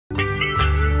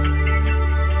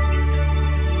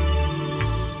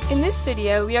this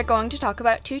video, we are going to talk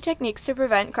about two techniques to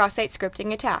prevent cross-site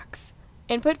scripting attacks: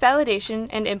 input validation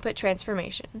and input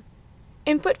transformation.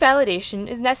 Input validation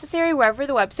is necessary wherever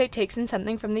the website takes in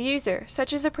something from the user,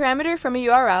 such as a parameter from a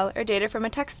URL or data from a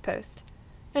text post.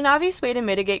 An obvious way to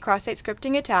mitigate cross-site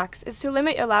scripting attacks is to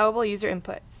limit allowable user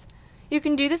inputs. You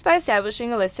can do this by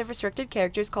establishing a list of restricted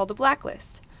characters called a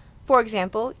blacklist. For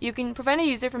example, you can prevent a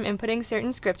user from inputting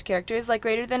certain script characters like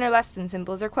greater than or less than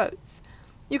symbols or quotes.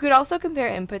 You could also compare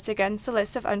inputs against a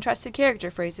list of untrusted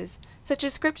character phrases, such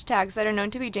as script tags that are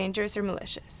known to be dangerous or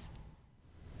malicious.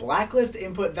 Blacklist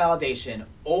input validation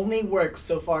only works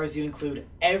so far as you include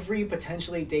every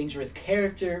potentially dangerous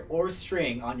character or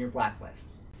string on your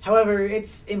blacklist. However,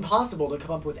 it's impossible to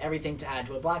come up with everything to add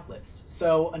to a blacklist,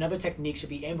 so another technique should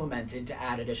be implemented to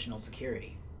add additional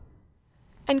security.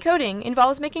 Encoding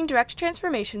involves making direct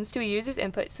transformations to a user's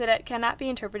input so that it cannot be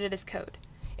interpreted as code.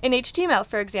 In HTML,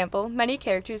 for example, many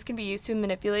characters can be used to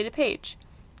manipulate a page.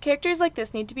 Characters like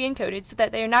this need to be encoded so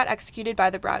that they are not executed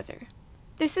by the browser.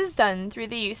 This is done through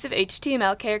the use of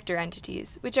HTML character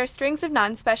entities, which are strings of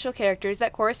non-special characters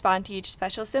that correspond to each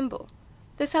special symbol.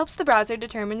 This helps the browser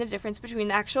determine the difference between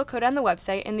the actual code on the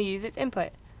website and the user's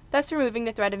input, thus removing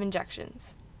the threat of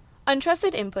injections.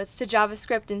 Untrusted inputs to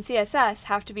JavaScript and CSS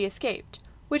have to be escaped,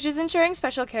 which is ensuring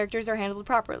special characters are handled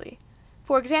properly.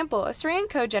 For example, a string in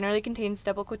code generally contains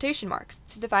double quotation marks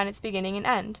to define its beginning and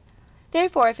end.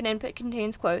 Therefore, if an input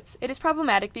contains quotes, it is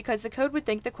problematic because the code would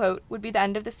think the quote would be the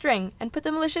end of the string and put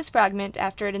the malicious fragment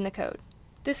after it in the code.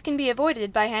 This can be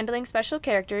avoided by handling special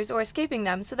characters or escaping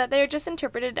them so that they are just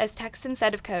interpreted as text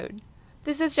instead of code.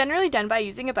 This is generally done by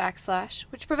using a backslash,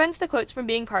 which prevents the quotes from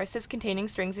being parsed as containing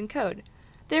strings in code,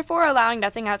 therefore allowing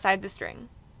nothing outside the string.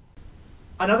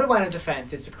 Another line of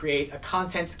defense is to create a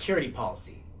content security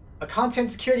policy. A content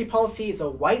security policy is a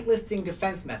whitelisting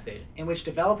defense method in which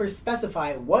developers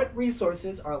specify what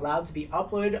resources are allowed to be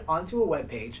uploaded onto a web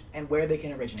page and where they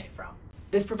can originate from.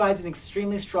 This provides an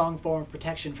extremely strong form of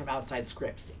protection from outside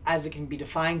scripts, as it can be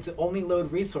defined to only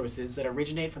load resources that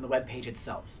originate from the web page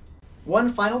itself.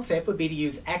 One final tip would be to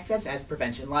use XSS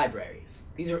prevention libraries.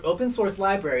 These are open source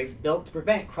libraries built to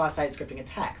prevent cross-site scripting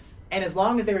attacks, and as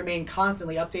long as they remain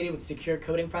constantly updated with secure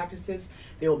coding practices,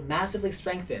 they will massively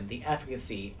strengthen the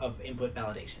efficacy of input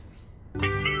validations.